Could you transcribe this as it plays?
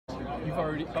you've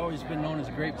always been known as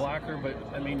a great blocker, but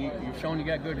I mean, you've shown you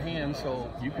got good hands,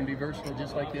 so you can be versatile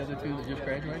just like the other two that just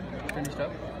graduated, finished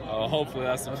up. Hopefully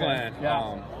that's the plan.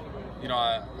 Yeah. You know,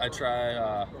 I try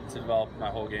to develop my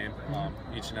whole game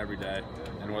each and every day,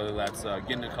 and whether that's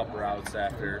getting a couple routes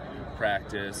after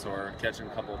practice or catching a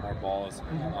couple more balls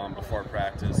before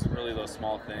practice, really those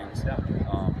small things. Yeah.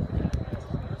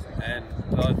 And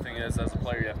the other thing is, as a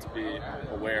player, you have to be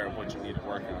aware of what you need to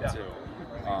work on too.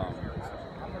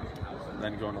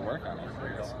 Then going to work on it.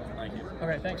 Thank you.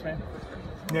 Okay, thanks, man.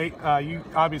 Nate, you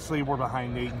obviously were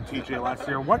behind Nate and TJ last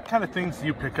year. What kind of things do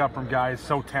you pick up from guys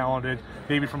so talented,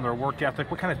 maybe from their work ethic?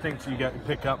 What kind of things do you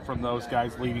pick up from those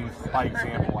guys leading by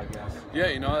example, I guess? Yeah,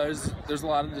 you know, there's a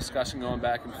lot of discussion going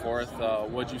back and forth.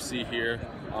 What'd you see here?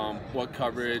 What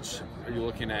coverage are you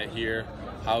looking at here?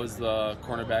 How is the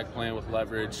cornerback playing with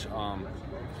leverage?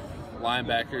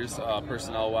 Linebackers,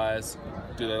 personnel-wise,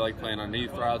 do they like playing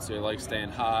underneath routes? Do they like staying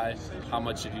high? How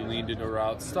much did you lean into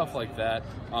routes? Stuff like that.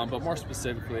 But more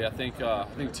specifically, I think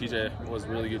TJ was a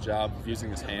really good job of using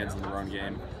his hands in the run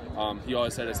game. He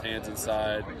always had his hands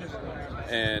inside,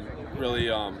 and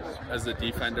really, as a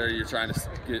defender, you're trying to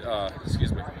get,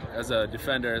 as a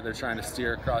defender, they're trying to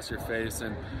steer across your face.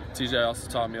 And TJ also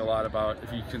taught me a lot about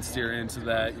if you can steer into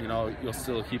that, you know, you'll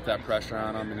still keep that pressure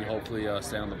on them, and you hopefully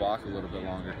stay on the block a little bit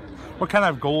longer. What kind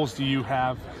of goals do you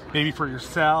have, maybe for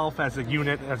yourself as a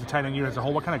unit, as a tight end unit as a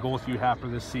whole? What kind of goals do you have for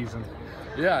this season?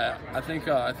 Yeah, I think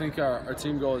our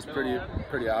team goal is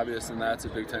pretty obvious, and that's a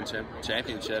Big Ten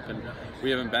championship. And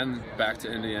we haven't been back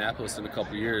to Indianapolis in a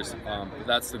couple years.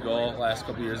 That's the goal. Last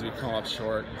couple years we've come up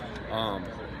short.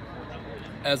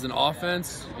 As an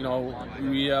offense, you know,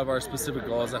 we have our specific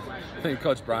goals. I think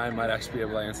Coach Brian might actually be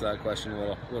able to answer that question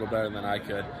a little better than I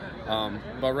could.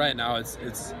 But right now,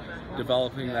 it's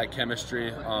developing that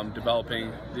chemistry,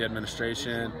 developing the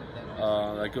administration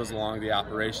that goes along, the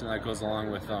operation that goes along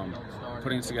with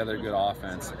putting together a good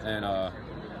offense and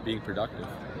being productive.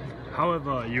 How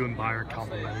have you and Byron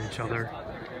complemented each other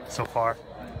so far?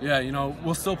 Yeah, you know,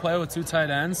 we'll still play with two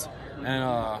tight ends,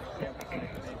 and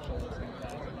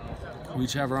we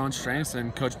each have our own strengths,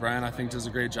 and Coach Brian, I think, does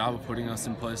a great job of putting us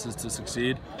in places to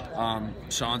succeed.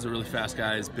 Sean's a really fast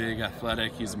guy. He's big,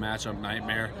 athletic. He's a matchup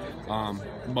nightmare.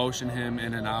 Motion him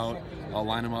in and out.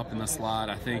 Line him up in the slot.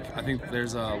 I think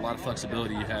there's a lot of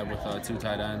flexibility you have with two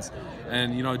tight ends.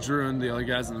 And, you know, Drew and the other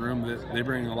guys in the room, they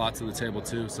bring a lot to the table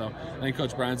too. So I think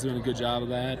Coach Brian's doing a good job of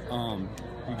that.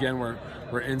 Again,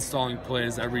 we're installing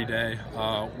plays every day.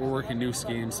 We're working new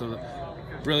schemes. So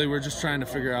really, we're just trying to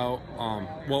figure out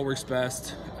what works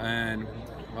best and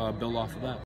build off of that.